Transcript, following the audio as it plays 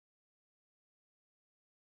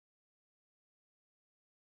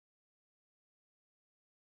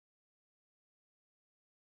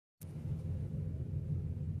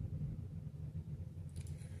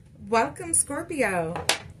Welcome, Scorpio.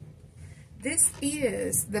 This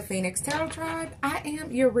is the Phoenix Tarot Tribe. I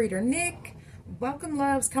am your reader, Nick. Welcome,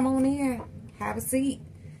 loves. Come on in. Have a seat.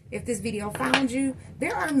 If this video found you,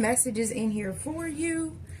 there are messages in here for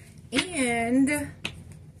you. And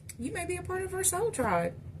you may be a part of our soul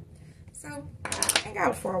tribe. So, hang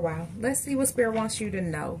out for a while. Let's see what Spirit wants you to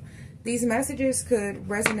know. These messages could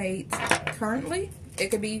resonate currently.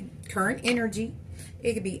 It could be current energy.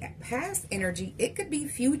 It could be past energy. It could be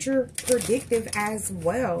future predictive as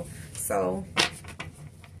well. So,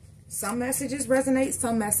 some messages resonate,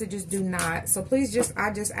 some messages do not. So please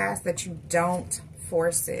I just ask that you don't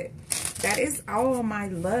force it. That is all, my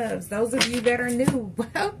loves. Those of you that are new,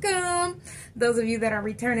 welcome. Those of you that are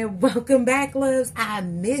returning, welcome back, loves. I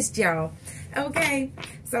missed y'all. Okay,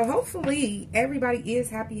 so hopefully everybody is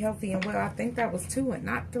happy, healthy, and well. I think that was 2 and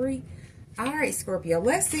not 3. All right, Scorpio,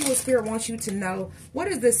 let's see what Spirit wants you to know. What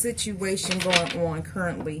is the situation going on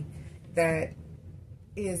currently that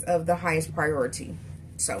is of the highest priority?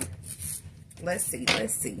 So, let's see.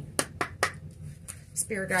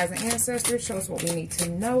 Spirit guides and ancestors, show us what we need to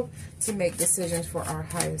know to make decisions for our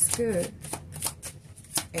highest good.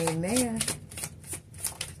 Amen.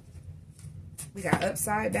 We got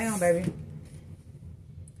upside down, baby.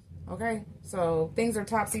 Okay, so things are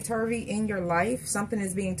topsy-turvy in your life. Something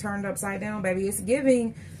is being turned upside down, baby. It's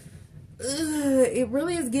giving, it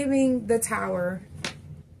really is giving the tower.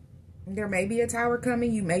 There may be a tower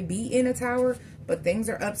coming. You may be in a tower, but things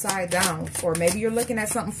are upside down. Or maybe you're looking at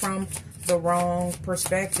something from the wrong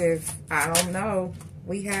perspective. I don't know.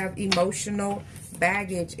 We have emotional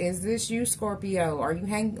baggage. Is this you, Scorpio? Are you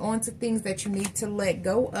hanging on to things that you need to let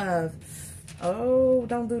go of? Oh,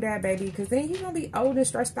 don't do that, baby, because then you're going to be old and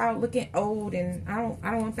stressed out, looking old, and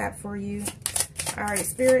I don't want that for you. All right,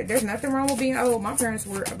 Spirit, there's nothing wrong with being old. My parents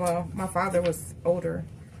were, well, my father was older.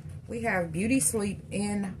 We have beauty sleep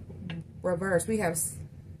in reverse. We have,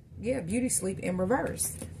 yeah, beauty sleep in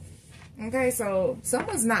reverse. Okay, so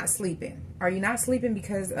someone's not sleeping. Are you not sleeping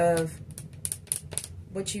because of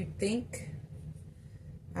what you think?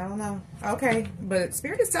 I don't know. Okay, but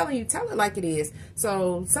Spirit is telling you, tell it like it is.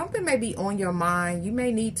 So something may be on your mind. You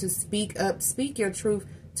may need to speak up, speak your truth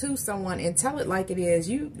to someone and tell it like it is.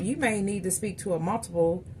 You may need to speak to a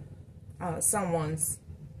multiple someone's,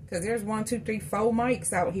 because there's 1, 2, 3, 4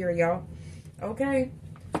 mics out here, y'all. Okay,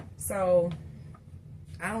 so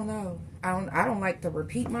I don't know. I don't like to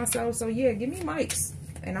repeat myself. So yeah, give me mics,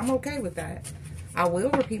 and I'm okay with that. I will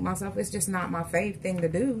repeat myself. It's just not my favorite thing to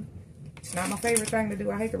do. It's not my favorite thing to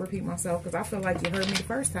do. I hate to repeat myself because I feel like you heard me the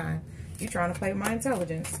first time. You're trying to play with my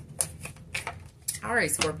intelligence. All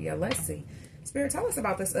right, Scorpio, let's see. Spirit, tell us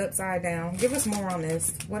about this upside down. Give us more on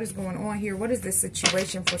this. What is going on here? What is this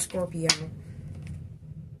situation for Scorpio?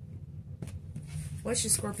 What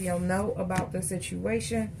should Scorpio know about the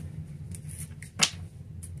situation?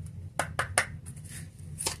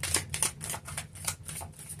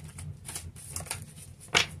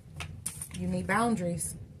 You need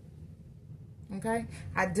boundaries. Okay,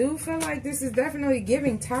 I do feel like this is definitely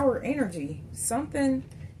giving tower energy. Something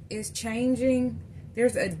is changing.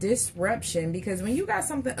 There's a disruption, because when you got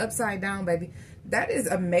something upside down, baby, that is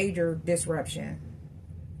a major disruption.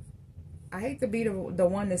 I hate to be the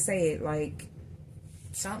one to say it, like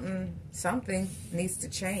something needs to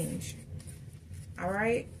change. All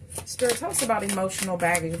right, Spirit, tell us about emotional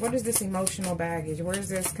baggage. What is this emotional baggage? Where is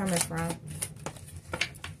this coming from?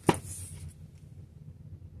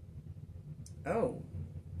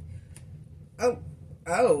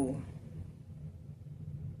 Oh.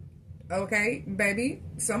 Okay, baby.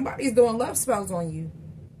 Somebody's doing love spells on you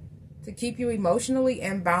to keep you emotionally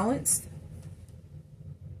imbalanced.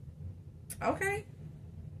 Okay.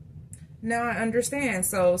 Now I understand.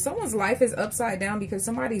 So someone's life is upside down because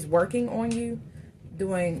somebody's working on you,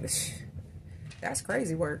 doing, that's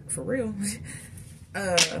crazy work, for real.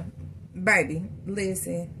 Baby,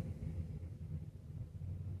 listen.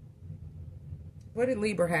 What did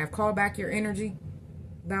Libra have? Call back your energy.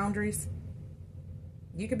 Boundaries.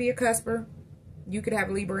 You could be a cusper. You could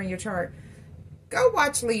have Libra in your chart. Go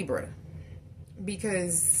watch Libra,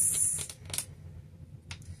 because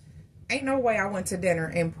ain't no way I went to dinner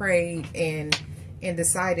and prayed and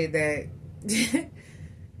decided that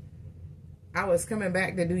I was coming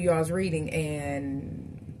back to do y'all's reading.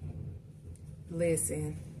 And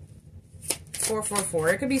listen, 444.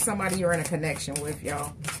 It could be somebody you're in a connection with,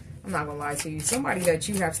 y'all. I'm not gonna lie to you. Somebody that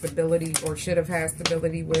you have stability or should have had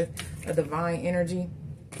stability with, a divine energy.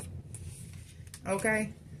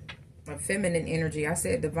 Okay? A feminine energy. I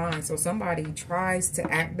said divine. So somebody tries to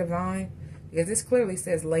act divine, because this clearly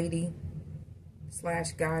says lady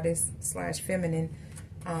 / goddess / feminine.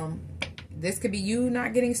 This could be you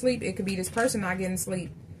not getting sleep. It could be this person not getting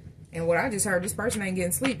sleep. And what I just heard, this person ain't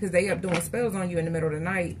getting sleep because they up doing spells on you in the middle of the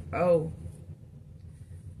night. Oh.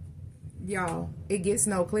 Y'all, it gets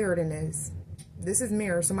no clearer than this. This is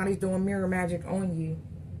mirror. Somebody's doing mirror magic on you.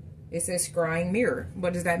 It says scrying mirror.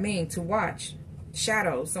 What does that mean? To watch.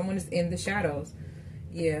 Shadows. Someone is in the shadows.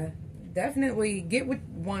 Yeah. Definitely get with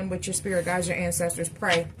your spirit guides, your ancestors.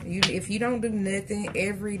 Pray. If you don't do nothing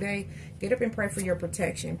every day, get up and pray for your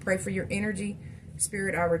protection. Pray for your energy.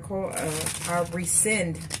 Spirit, I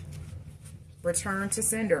rescind. Return to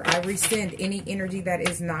sender. I rescind any energy that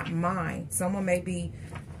is not mine. Someone may be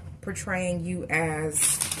portraying you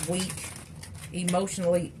as weak,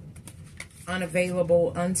 emotionally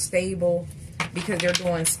unavailable, unstable, because they're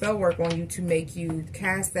doing spell work on you to make you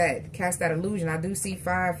cast that illusion. I do see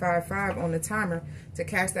 555 on the timer to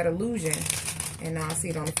cast that illusion, and now I see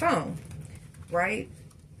it on the phone, right?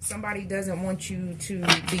 Somebody doesn't want you to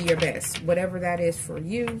be your best, whatever that is for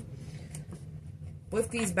you. With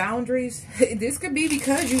these boundaries, this could be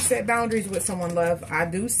because you set boundaries with someone, love. I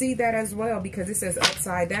do see that as well, because it says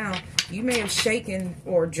upside down. You may have shaken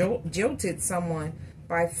or jilted someone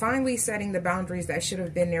by finally setting the boundaries that should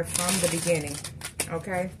have been there from the beginning,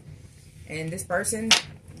 okay? And this person,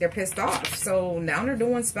 they're pissed off. So now they're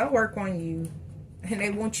doing spell work on you, and they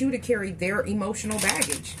want you to carry their emotional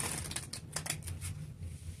baggage.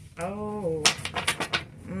 Oh,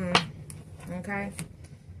 okay.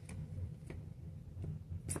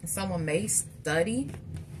 Someone may study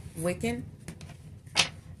Wiccan,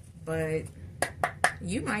 but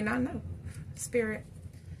you might not know. Spirit,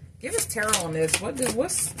 give us tarot on this.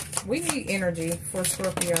 We need energy for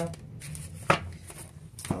Scorpio.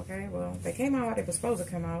 Okay, well, they came out how they were supposed to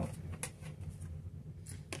come out.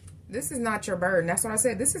 This is not your burden. That's what I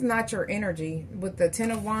said. This is not your energy. With the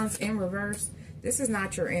 10 of Wands in reverse, this is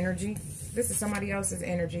not your energy. This is somebody else's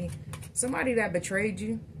energy. Somebody that betrayed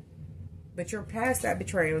you. But you're past that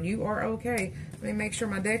betrayal. You are okay. Let me make sure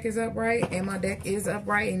my deck is upright. And my deck is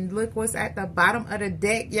upright. And look what's at the bottom of the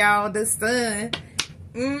deck, y'all. The sun.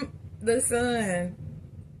 The sun.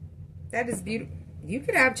 That is beautiful. You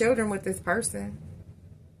could have children with this person.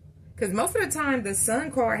 Because most of the time, the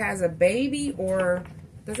sun card has a baby. Or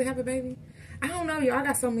does it have a baby? I don't know, y'all. I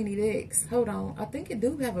got so many decks. Hold on. I think it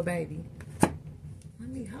do have a baby.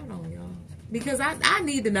 Hold on, y'all. Because I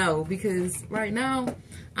need to know. Because right now,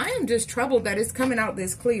 I am just troubled that it's coming out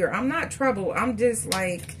this clear. I'm not troubled. I'm just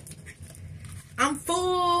like, I'm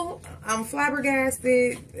full. I'm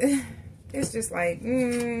flabbergasted. It's just like,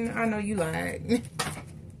 I know you lied.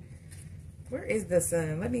 Where is the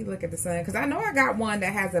sun? Let me look at the sun. Because I know I got one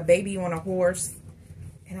that has a baby on a horse.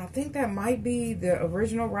 And I think that might be the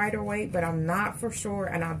original Rider-Waite. But I'm not for sure.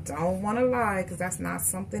 And I don't want to lie. Because that's not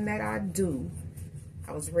something that I do.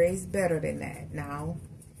 I was raised better than that. Now,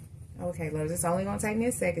 okay, loves, it's only going to take me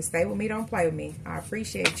a second. Stay with me. Don't play with me. I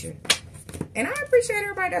appreciate you. And I appreciate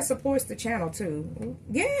everybody that supports the channel, too.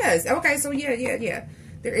 Yes. Okay, so yeah.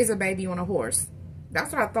 There is a baby on a horse.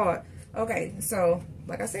 That's what I thought. Okay, so,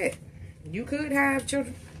 like I said, you could have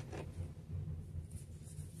children.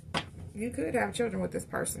 You could have children with this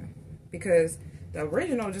person. Because the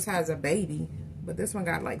original just has a baby. But this one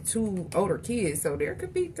got like 2 older kids. So there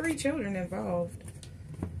could be 3 children involved.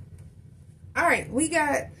 Alright, we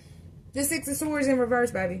got the 6 of Swords in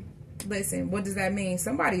reverse, baby. Listen, what does that mean?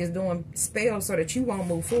 Somebody is doing spells so that you won't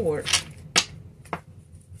move forward.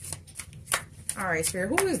 Alright, Spirit,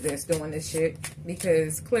 who is this doing this shit?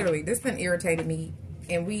 Because clearly, this done irritated me.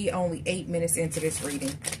 And we only 8 minutes into this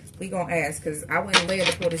reading. We gonna ask, because I wasn't led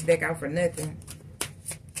to pull this deck out for nothing.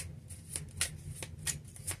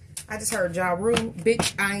 I just heard Ja Rule.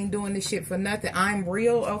 Bitch, I ain't doing this shit for nothing. I'm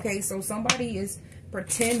real. Okay, so somebody is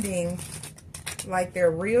pretending like they're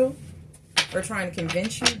real, or trying to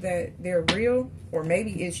convince you that they're real, or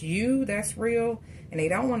maybe it's you that's real and they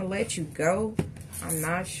don't want to let you go. I'm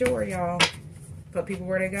not sure, y'all. Put people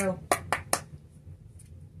where they go.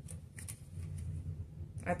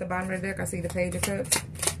 At the bottom of the deck, I see the Page of Cups.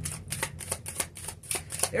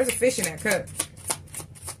 There's a fish in that cup.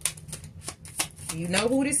 You know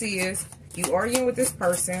who this is. You arguing with this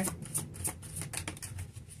person,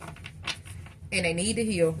 and they need to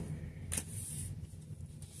heal.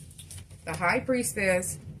 The High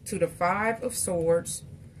Priestess to the 5 of Swords.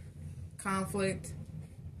 Conflict.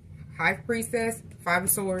 High Priestess, 5 of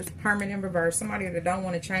Swords, Hermit in reverse. Somebody that don't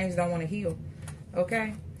want to change, don't want to heal.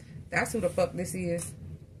 Okay? That's who the fuck this is.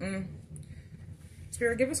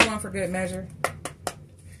 Spirit, give us one for good measure.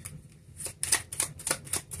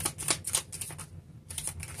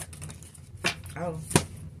 Oh.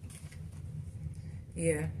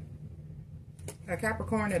 Yeah. A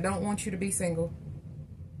Capricorn that don't want you to be single.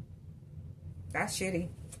 That's shitty.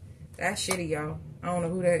 That's shitty, y'all. I don't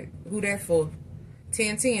know who that for.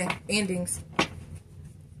 10-10 endings.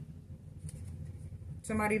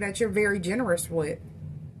 Somebody that you're very generous with.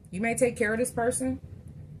 You may take care of this person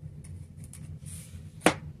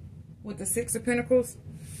with the 6 of Pentacles,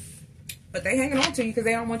 but they hanging on to you because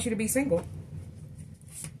they don't want you to be single.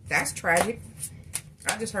 That's tragic.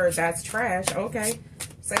 I just heard that's trash. Okay.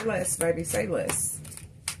 Say less, baby. Say less.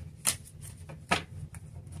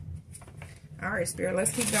 All right, Spirit.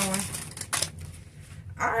 Let's keep going.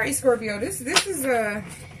 All right, Scorpio. This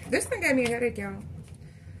thing gave me a headache, y'all.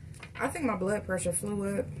 I think my blood pressure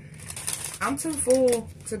flew up. I'm too full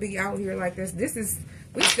to be out here like this.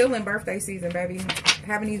 We still in birthday season, baby.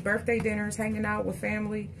 Having these birthday dinners, hanging out with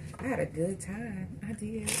family. I had a good time. I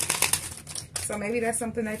did. So maybe that's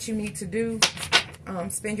something that you need to do.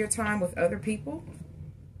 Spend your time with other people.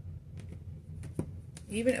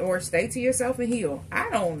 Or stay to yourself and heal. I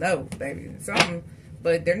don't know, baby. Something.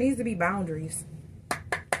 But there needs to be boundaries.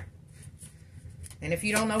 And if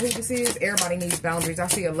you don't know who this is, everybody needs boundaries. I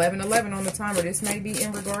see 1111 on the timer. This may be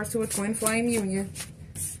in regards to a twin flame union.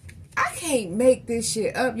 I can't make this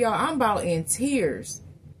shit up, y'all. I'm about in tears.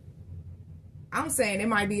 I'm saying it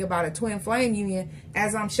might be about a twin flame union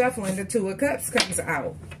as I'm shuffling the 2 of Cups comes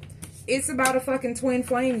out. It's about a fucking twin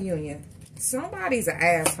flame union. Somebody's an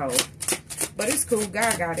asshole. But it's cool.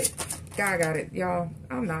 God got it. God got it. Y'all,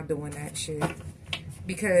 I'm not doing that shit.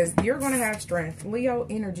 Because you're going to have strength. Leo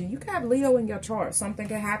energy. You got Leo in your chart. Something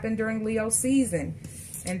can happen during Leo season.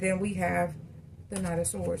 And then we have the Knight of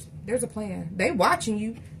Swords. There's a plan. They watching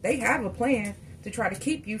you. They have a plan to try to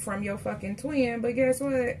keep you from your fucking twin. But guess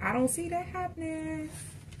what? I don't see that happening.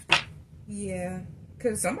 Yeah.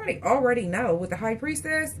 Because somebody already know with the High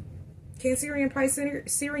Priestess, Cancerian,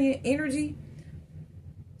 Piscean energy.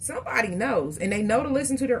 Somebody knows. And they know to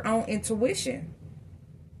listen to their own intuition.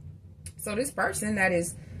 So this person that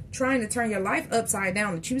is trying to turn your life upside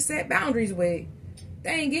down, that you set boundaries with,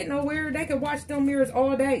 they ain't getting nowhere. They can watch them mirrors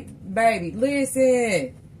all day. Baby,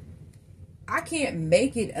 listen. I can't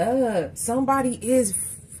make it up. Somebody is,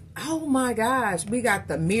 oh my gosh. We got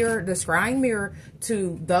the mirror, the scrying mirror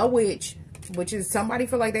to the witch, which is somebody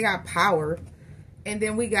feel like they got power. And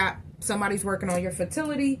then we got somebody's working on your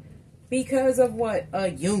fertility because of what? A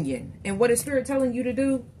union. And what is Spirit telling you to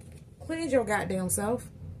do? Cleanse your goddamn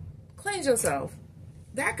self. Cleanse yourself.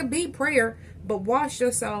 That could be prayer, but wash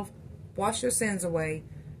yourself. Wash your sins away.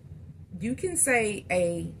 You can say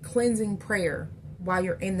a cleansing prayer while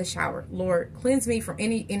you're in the shower. Lord, cleanse me from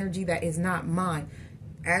any energy that is not mine.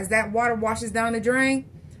 As that water washes down the drain,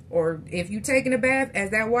 or if you taking a bath, as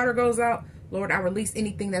that water goes out, Lord, I release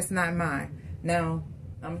anything that's not mine. Now,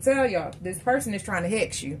 I'm going to tell y'all, this person is trying to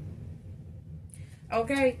hex you.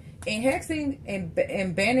 Okay? And hexing and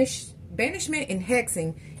banishment and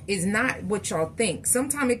hexing is not what y'all think.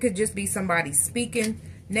 Sometimes it could just be somebody speaking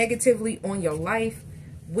negatively on your life,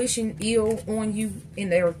 wishing ill on you in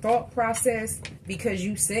their thought process because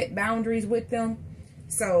you set boundaries with them.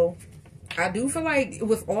 So I do feel like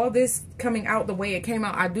with all this coming out the way it came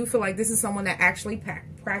out, I do feel like this is someone that actually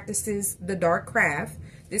practices the dark craft.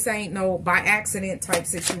 This ain't no by accident type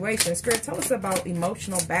situation. Spirit, tell us about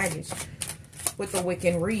emotional baggage with the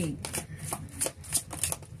Wiccan read.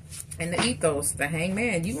 And the ethos, the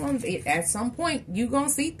hangman. At some point, you gonna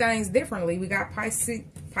see things differently. We got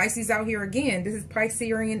Pisces out here again. This is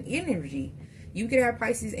Piscean energy. You could have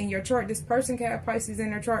Pisces in your chart. This person can have Pisces in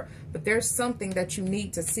their chart. But there's something that you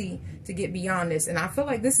need to see to get beyond this. And I feel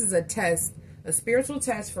like this is a test, a spiritual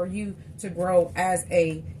test for you to grow as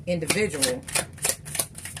a individual.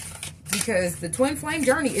 Because the twin flame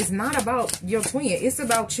journey is not about your twin. It's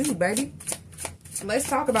about you, baby. Let's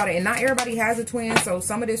talk about it. And not everybody has a twin, so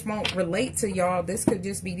some of this won't relate to y'all. This could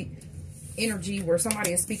just be energy where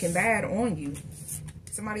somebody is speaking bad on you.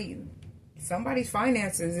 Somebody's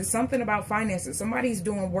finances. It's something about finances. Somebody's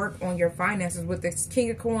doing work on your finances. With this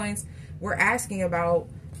King of Coins, we're asking about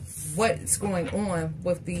what's going on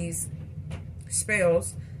with these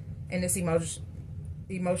spells and this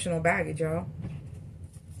emotional baggage, y'all.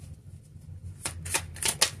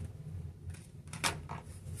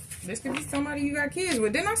 This could be somebody you got kids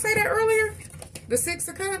with. Didn't I say that earlier? The 6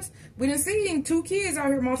 of Cups. We done seen 2 kids out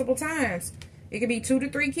here multiple times. It could be 2 to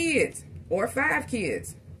 3 kids or 5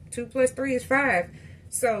 kids. 2 plus 3 is 5.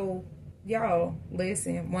 So, y'all,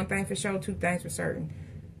 listen. One thing for sure, 2 things for certain.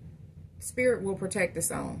 Spirit will protect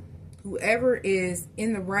the own. Whoever is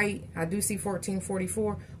in the right, I do see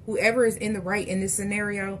 1444. Whoever is in the right in this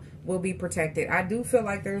scenario will be protected. I do feel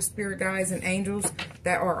like there's spirit guides and angels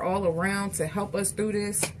that are all around to help us through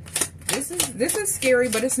this. This is scary,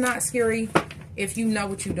 but it's not scary if you know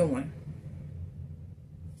what you're doing.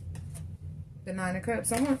 The Nine of Cups.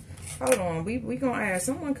 Someone, hold on. We gonna ask.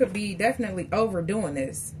 Someone could be definitely overdoing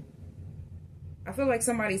this. I feel like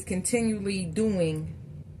somebody's continually doing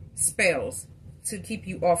spells to keep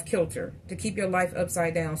you off kilter, to keep your life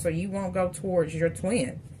upside down, so you won't go towards your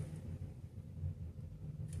twin.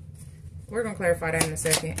 We're gonna clarify that in a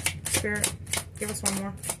second. Spirit, give us one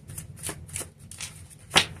more.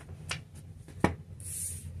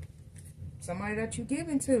 Somebody that you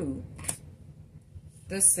giving to.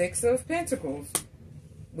 The Six of Pentacles.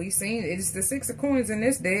 We seen it's the Six of Coins in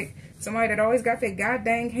this deck. Somebody that always got their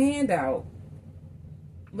goddamn hand out.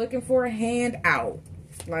 Looking for a hand out.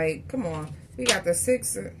 Like, come on. We got the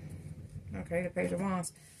Six of... Okay, the Page of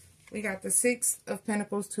Wands. We got the Six of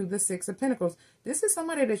Pentacles to the Six of Pentacles. This is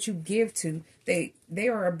somebody that you give to. They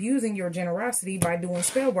are abusing your generosity by doing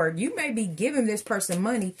spell work. You may be giving this person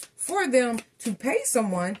money for them to pay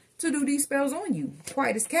someone to do these spells on you.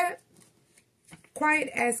 Quiet as cat. Quiet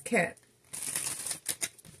as cat.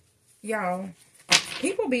 Y'all,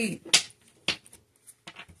 people be...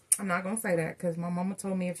 I'm not going to say that because my mama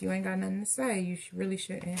told me if you ain't got nothing to say, you really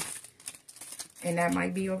shouldn't. And that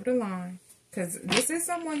might be over the line. Because this is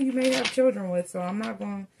someone you may have children with, so I'm not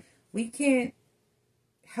going... We can't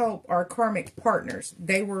help our karmic partners.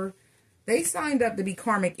 They signed up to be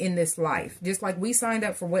karmic in this life. Just like we signed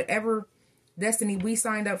up for whatever destiny we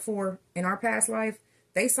signed up for in our past life.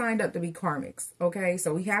 They signed up to be karmics, okay?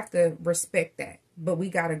 So we have to respect that. But we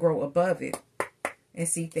got to grow above it and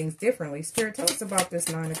see things differently. Spirit, tell us about this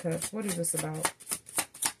Nine of Cups. What is this about?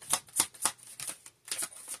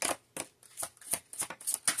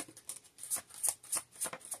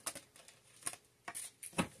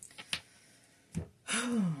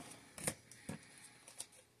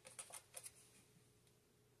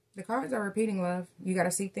 The cards are repeating, love. You got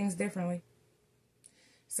to see things differently.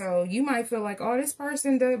 So you might feel like, oh, this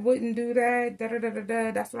person that wouldn't do that. Da, da, da, da,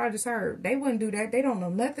 da. That's what I just heard. They wouldn't do that. They don't know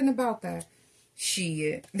nothing about that.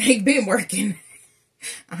 Shit. They've been working.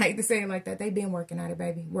 I hate to say it like that. They've been working at it,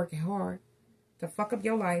 baby. Working hard to fuck up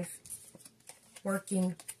your life.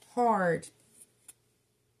 Working hard.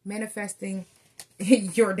 Manifesting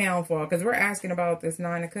your downfall. Because we're asking about this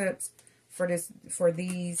Nine of Cups for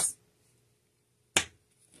these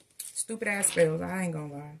stupid ass spells. I ain't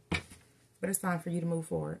gonna lie. But it's time for you to move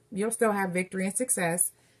forward. You'll still have victory and success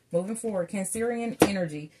moving forward. Cancerian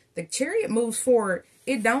energy. The Chariot moves forward.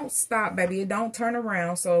 It don't stop, baby. It don't turn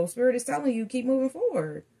around. So Spirit is telling you, keep moving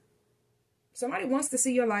forward. Somebody wants to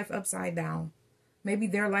see your life upside down. Maybe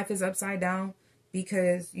their life is upside down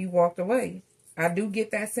because you walked away. I do get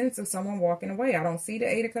that sense of someone walking away. I don't see the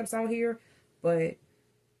Eight of Cups out here, but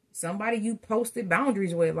somebody you posted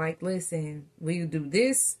boundaries with, like, listen, we do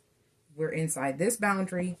this. We're inside this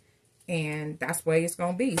boundary. And that's the way it's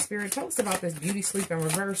going to be. Spirit, tell us about this beauty, sleep, and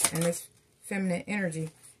reverse and this feminine energy.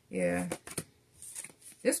 Yeah.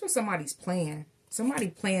 This was somebody's plan. Somebody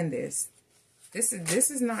planned this. This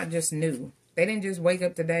is not just new. They didn't just wake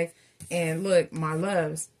up today. And look, my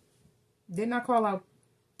loves. Didn't I call out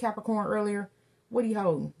Capricorn earlier? What are you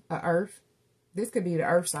holding? A Earth? This could be the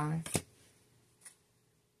Earth sign.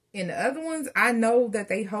 In the other ones, I know that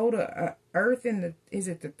they hold a Earth in the... Is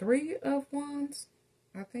it the Three of Wands?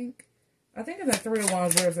 I think in the Three of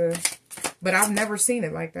Wands there's a... But I've never seen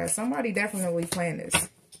it like that. Somebody definitely planned this.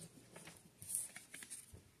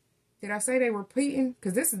 Did I say they were repeating?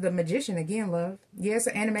 Because this is the Magician again, love. Yeah, it's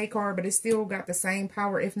an anime card, but it's still got the same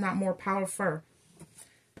power, if not more powerful.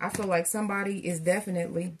 I feel like somebody is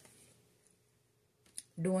definitely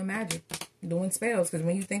doing magic, doing spells. Because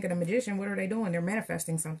when you think of the Magician, what are they doing? They're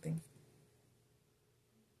manifesting something.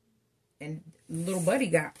 And little buddy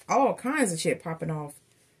got all kinds of shit popping off.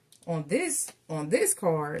 On this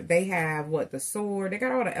card, they have what? The sword. They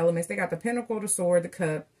got all the elements. They got the pentacle, the sword, the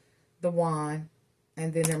cup, the wand,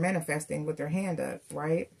 and then they're manifesting with their hand up,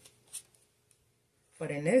 right?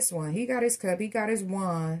 But in this one, he got his cup, he got his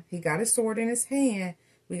wand, he got his sword in his hand.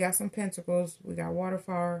 We got some pentacles, we got water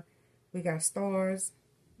fire, we got stars.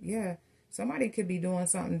 Yeah, somebody could be doing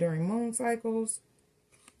something during moon cycles,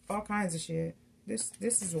 all kinds of shit. This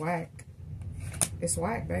is whack. It's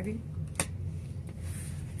whack, baby.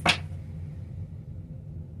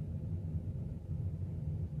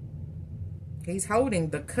 He's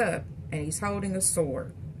holding the cup and he's holding a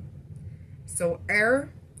sword. So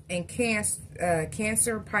air and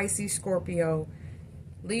Cancer, Pisces, Scorpio,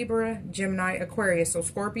 Libra, Gemini, Aquarius. So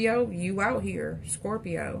Scorpio, you out here.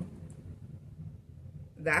 Scorpio.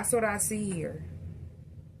 That's what I see here.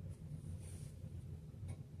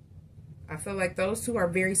 I feel like those two are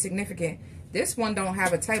very significant. This one don't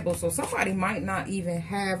have a table, so somebody might not even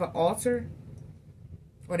have an altar.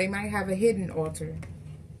 Or they might have a hidden altar.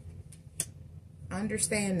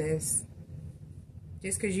 Understand this.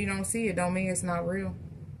 Just because you don't see it don't mean it's not real.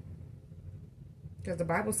 Because the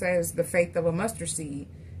Bible says the faith of a mustard seed.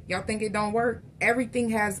 Y'all think it don't work? Everything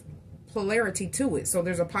has polarity to it. So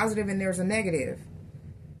there's a positive and there's a negative.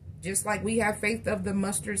 Just like we have faith of the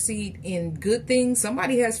mustard seed in good things,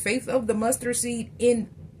 somebody has faith of the mustard seed in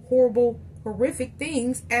horrible, horrific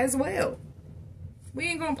things as well. We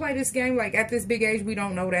ain't going to play this game like at this big age we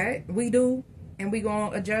don't know that. We do. And we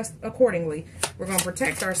going to adjust accordingly. We're going to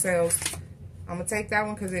protect ourselves. I'm going to take that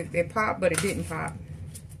one because it popped, but it didn't pop.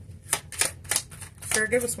 Sure,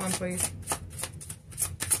 give us one, please.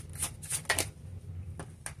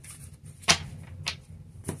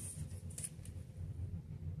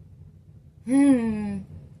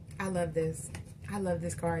 I love this. I love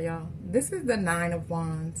this card, y'all. This is the 9 of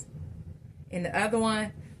Wands. And the other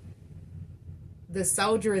one, the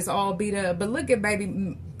soldier is all beat up. But look at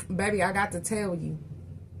baby, I got to tell you.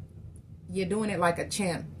 You're doing it like a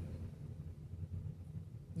champ.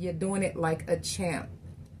 You're doing it like a champ.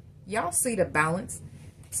 Y'all see the balance?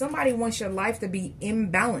 Somebody wants your life to be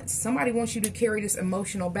imbalanced. Somebody wants you to carry this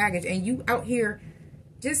emotional baggage. And you out here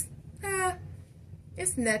just,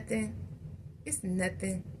 it's nothing. It's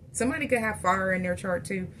nothing. Somebody could have fire in their chart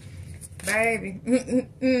too. Baby,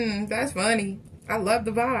 that's funny. I love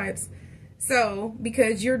the vibes. So,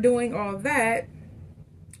 because you're doing all that,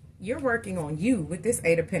 you're working on you with this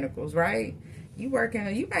 8 of Pentacles, right? You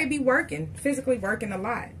may be working, physically working a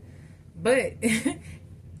lot. But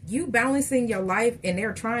you balancing your life and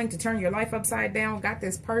they're trying to turn your life upside down. Got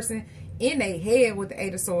this person in their head with the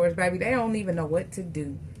 8 of Swords, baby. They don't even know what to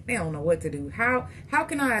do. They don't know what to do. How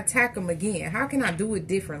can I attack them again? How can I do it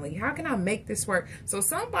differently? How can I make this work? So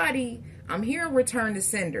somebody, I'm hearing return to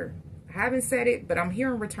sender. I haven't said it, but I'm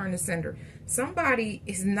hearing return to sender. Somebody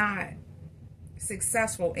is not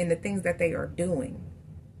successful in the things that they are doing.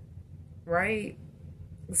 Right?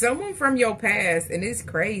 Someone from your past, and it's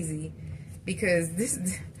crazy because this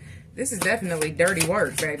is definitely dirty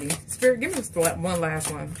work, baby. Spirit, give me one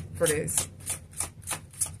last one for this.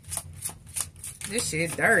 This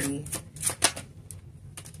shit dirty.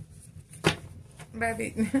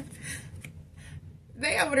 Baby.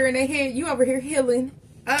 They over there in their head. You over here healing.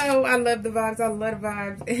 Oh, I love the vibes. I love the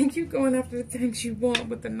vibes. And you going after the things you want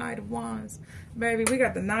with the Knight of Wands. Baby, we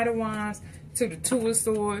got the Knight of Wands to the 2 of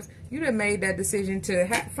Swords. You done made that decision to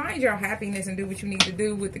find your happiness and do what you need to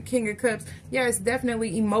do with the King of Cups. Yeah, it's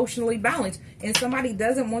definitely emotionally balanced. And somebody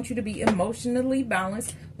doesn't want you to be emotionally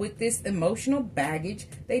balanced with this emotional baggage.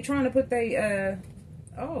 They trying to put I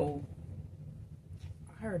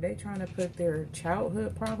heard they trying to put their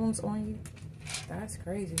childhood problems on you. That's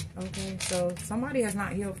crazy. Okay, so somebody has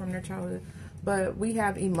not healed from their childhood. But we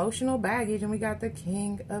have emotional baggage and we got the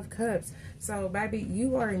King of Cups. So, baby,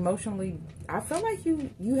 you are emotionally, I feel like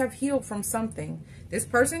you have healed from something. This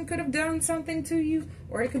person could have done something to you,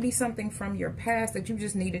 or it could be something from your past that you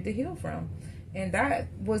just needed to heal from. And that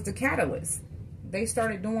was the catalyst. They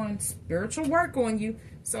started doing spiritual work on you.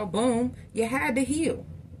 So, boom, you had to heal,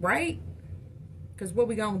 right? Because what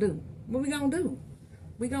we gonna do? What we gonna do?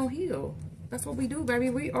 We gonna heal. That's what we do, baby.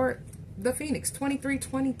 We are the Phoenix.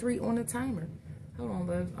 2323 on the timer. Hold on,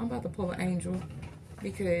 love. I'm about to pull an angel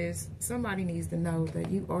because somebody needs to know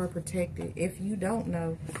that you are protected. If you don't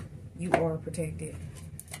know, you are protected.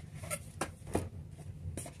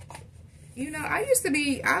 You know, I used to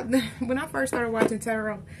be, when I first started watching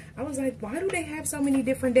tarot, I was like, why do they have so many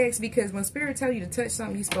different decks? Because when Spirit tell you to touch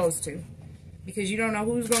something, you're supposed to. Because you don't know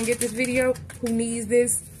who's going to get this video, who needs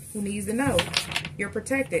this, who needs to know. You're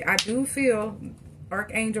protected. I do feel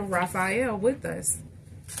Archangel Raphael with us.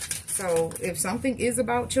 So if something is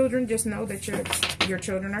about children, just know that your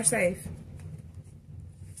children are safe.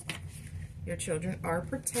 Your children are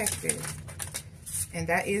protected. And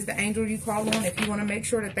that is the angel you call on if you want to make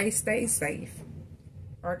sure that they stay safe.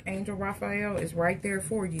 Archangel Raphael is right there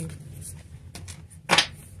for you.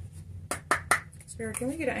 Spirit, can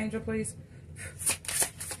we get an angel, please?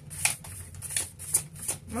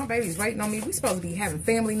 My baby's waiting on me. We supposed to be having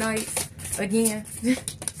family night again.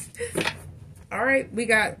 All right, we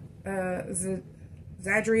got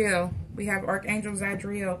Zadriel. We have Archangel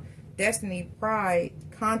Zadriel. Destiny, pride,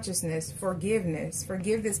 consciousness, forgiveness.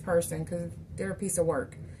 Forgive this person because they're a piece of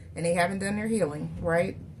work and they haven't done their healing,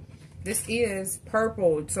 right? This is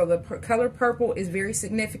purple. So the color purple is very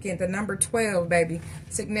significant. The number 12, baby,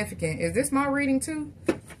 significant. Is this my reading too?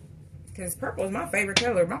 Because purple is my favorite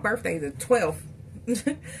color. My birthday is the 12th.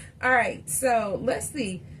 All right, so let's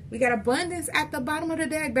see. We got abundance at the bottom of the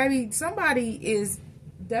deck, baby. Somebody is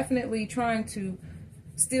definitely trying to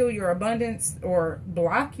steal your abundance or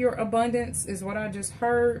block your abundance is what I just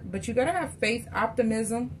heard. But you got to have faith,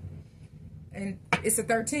 optimism. And it's a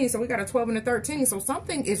 13. So we got a 12 and a 13. So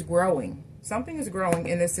something is growing. Something is growing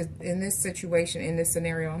in this situation, in this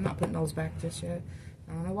scenario. I'm not putting those back just yet.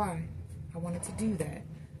 I don't know why. I wanted to do that.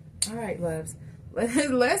 All right, loves.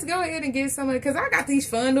 Let's go ahead and get some of it. Because I got these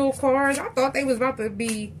fun little cards. I thought it was about to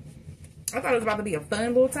be a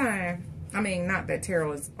fun little time. I mean, not that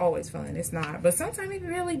tarot is always fun. It's not. But sometimes it can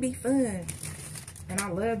really be fun. And I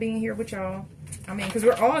love being here with y'all. I mean, because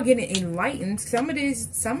we're all getting enlightened. Some of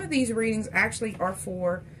these readings actually are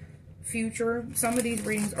for future. Some of these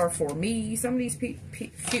readings are for me. Some of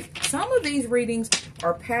these readings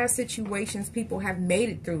are past situations people have made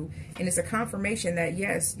it through, and it's a confirmation that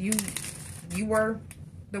yes, you were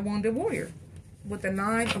the wounded warrior with the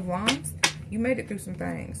 9 of Wands. You made it through some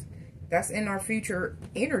things. That's in our future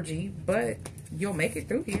energy, but you'll make it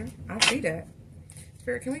through here. I see that.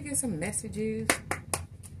 Spirit, can we get some messages?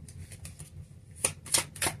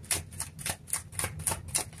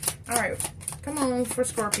 All right. Come on for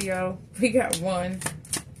Scorpio. We got 1.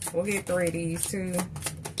 We'll get 3 of these. 2,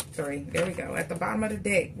 3. There we go. At the bottom of the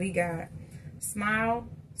deck, we got smile,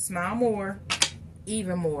 smile more,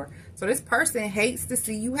 even more. So this person hates to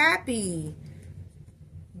see you happy.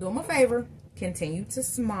 Do them a favor. Continue to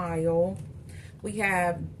smile. We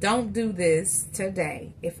have don't do this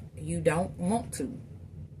today if you don't want to.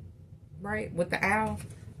 Right? With the owl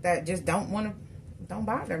that just don't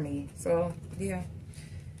bother me. So, yeah.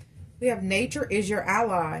 We have nature is your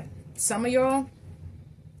ally. Some of y'all,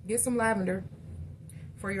 get some lavender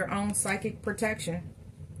for your own psychic protection.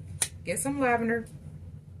 Get some lavender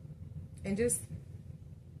and just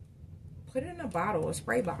put it in a bottle, a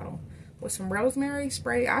spray bottle, with some rosemary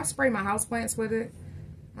spray. I spray my houseplants with it.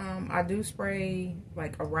 I do spray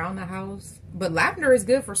like around the house. But lavender is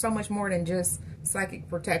good for so much more than just psychic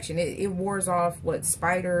protection. It wars off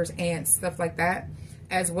spiders, ants, stuff like that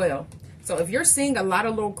as well. So if you're seeing a lot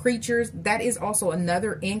of little creatures, that is also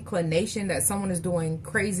another inclination that someone is doing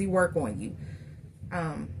crazy work on you.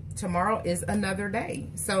 Tomorrow is another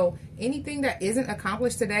day. So anything that isn't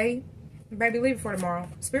accomplished today, baby, leave it for tomorrow.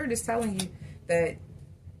 Spirit is telling you that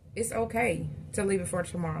it's okay to leave it for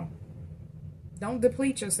tomorrow. Don't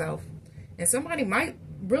deplete yourself. And somebody might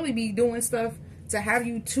really be doing stuff to have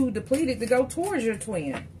you too depleted to go towards your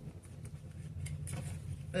twin.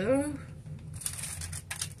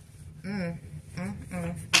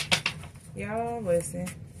 Y'all listen.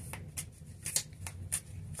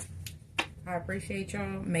 I appreciate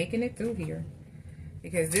y'all making it through here,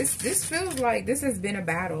 because this feels like this has been a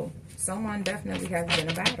battle. Someone definitely has been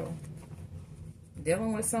a battle.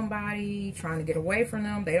 Dealing with somebody, trying to get away from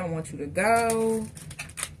them. They don't want you to go.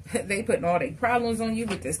 They putting all their problems on you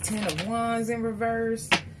with this 10 of Wands in reverse.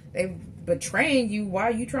 They betraying you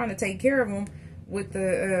while you trying to take care of them with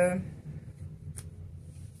the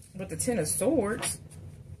 10 of Swords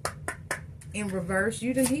in reverse.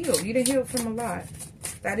 You didn't heal. You didn't heal from a lot.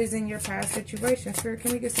 That is in your past situation. Spirit,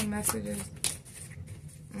 can we get some messages?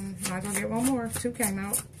 Might as well get one more. 2 came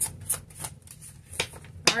out.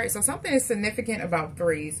 All right, so something is significant about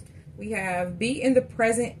 3s. We have be in the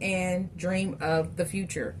present and dream of the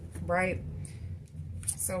future, right?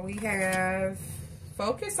 So we have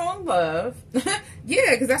focus on love.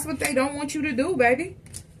 Yeah, because that's what they don't want you to do, baby.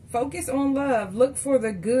 Focus on love. Look for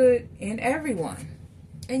the good in everyone.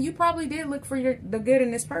 And you probably did look for the good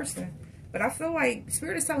in this person. But I feel like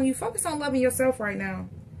Spirit is telling you, focus on loving yourself right now.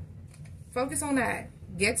 Focus on that.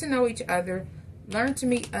 Get to know each other. Learn to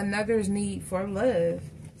meet another's need for love.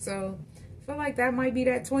 So, I feel like that might be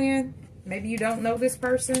that twin. Maybe you don't know this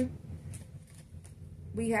person.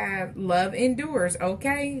 We have love endures.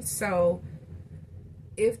 Okay, so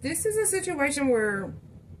if this is a situation where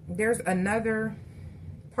there's another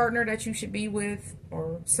partner that you should be with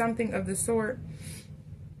or something of the sort,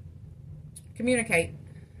 communicate.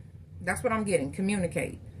 That's what I'm getting.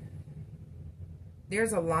 Communicate.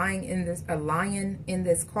 There's a lion in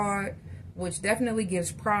this card, which definitely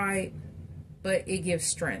gives pride, but it gives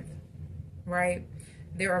strength, right?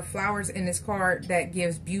 There are flowers in this card that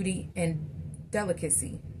gives beauty and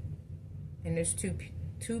delicacy. And there's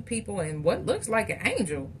two people and what looks like an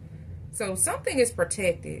angel. So something is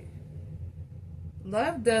protected.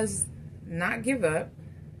 Love does not give up.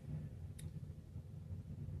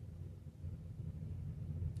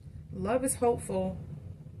 Love is hopeful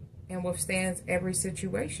and withstands every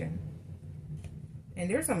situation. And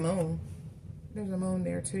there's a moon. There's a moon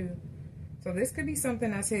there too. So this could be something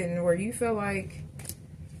that's hidden where you feel like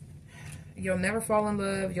you'll never fall in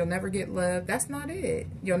love. You'll never get love. That's not it.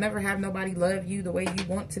 You'll never have nobody love you the way you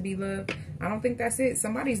want to be loved. I don't think that's it.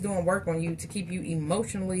 Somebody's doing work on you to keep you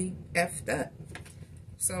emotionally effed up.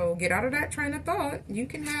 So get out of that train of thought. You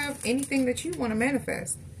can have anything that you want to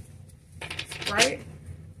manifest. right?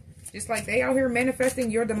 Just like they out here manifesting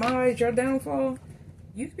your demise, your downfall,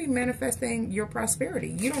 you could be manifesting your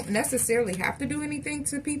prosperity. You don't necessarily have to do anything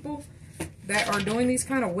to people that are doing these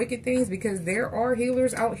kind of wicked things, because there are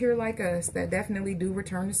healers out here like us that definitely do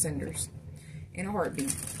return to senders in a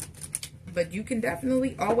heartbeat. But you can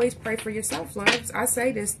definitely always pray for yourself, loves. I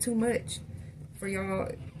say this too much for y'all.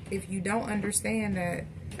 If you don't understand that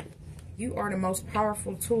you are the most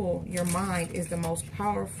powerful tool, your mind is the most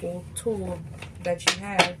powerful tool that you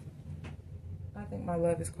have. I think my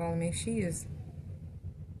love is calling me. She is.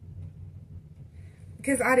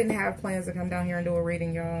 Because I didn't have plans to come down here and do a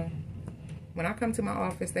reading, y'all. When I come to my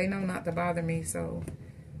office, they know not to bother me, so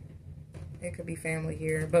it could be family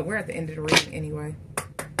here. But we're at the end of the reading anyway.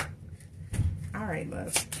 All right,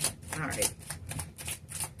 love. All right.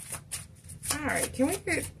 All right, can we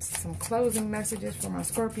get some closing messages for my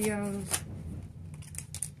Scorpios?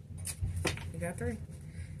 We got 3.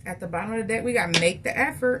 At the bottom of the deck, we got make the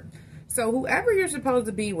effort. So whoever you're supposed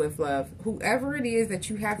to be with, love, whoever it is that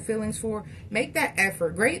you have feelings for, make that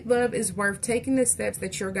effort. Great love is worth taking the steps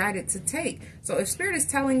that you're guided to take. So if Spirit is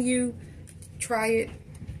telling you, try it.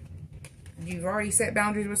 You've already set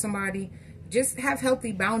boundaries with somebody. Just have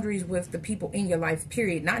healthy boundaries with the people in your life,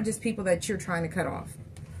 period. Not just people that you're trying to cut off.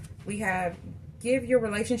 We have give your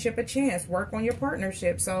relationship a chance. Work on your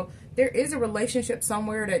partnership. So there is a relationship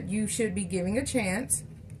somewhere that you should be giving a chance.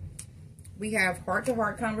 We have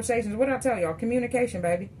heart-to-heart conversations. What did I tell y'all? Communication,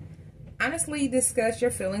 baby. Honestly discuss your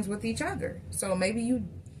feelings with each other. So maybe you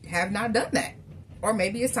have not done that. Or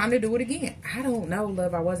maybe it's time to do it again. I don't know,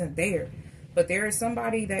 love. I wasn't there. But there is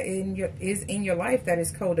somebody that is in your life that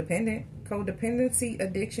is codependent. Codependency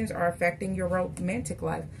addictions are affecting your romantic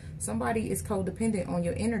life. Somebody is codependent on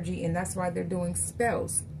your energy, and that's why they're doing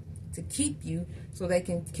spells to keep you so they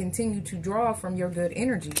can continue to draw from your good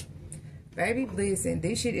energy. Baby, listen,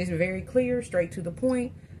 this shit is very clear, straight to the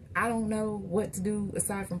point. I don't know what to do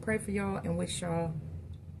aside from pray for y'all and wish y'all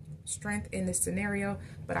strength in this scenario.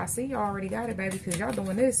 But I see y'all already got it, baby, because y'all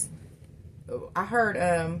doing this. I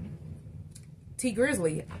heard T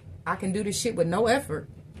Grizzly, I can do this shit with no effort.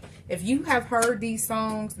 If you have heard these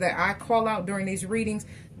songs that I call out during these readings,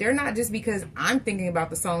 they're not just because I'm thinking about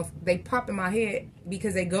the songs. They pop in my head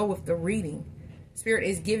because they go with the reading. Spirit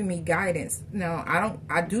is giving me guidance. Now,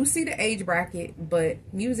 I do see the age bracket, but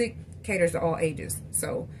music caters to all ages.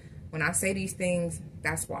 So when I say these things,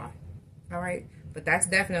 that's why. All right. But that's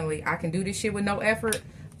definitely, I can do this shit with no effort.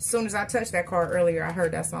 As soon as I touched that card earlier, I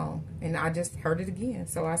heard that song and I just heard it again.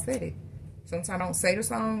 So I said it. Sometimes I don't say the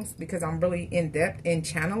songs because I'm really in depth in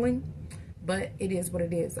channeling, but it is what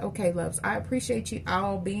it is. Okay, loves. I appreciate you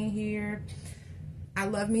all being here. I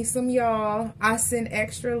love me some y'all. I send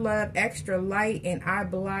extra love, extra light, and I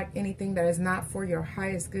block anything that is not for your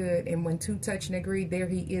highest good. And when two touch and agree, there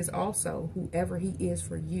he is also, whoever he is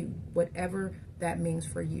for you, whatever that means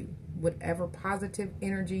for you, whatever positive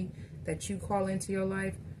energy that you call into your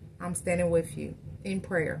life, I'm standing with you in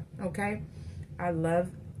prayer, okay? I love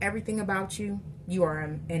everything about you. You are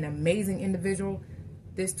an amazing individual.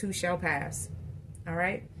 This too shall pass, all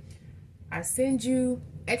right? I send you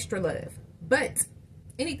extra love, but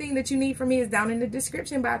anything that you need from me is down in the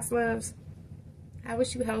description box, loves. I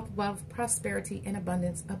wish you health, wealth, prosperity, and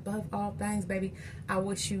abundance above all things, baby. I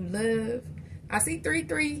wish you love. I see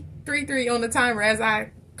 3333 on the timer as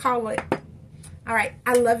I call it. All right.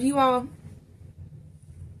 I love you all.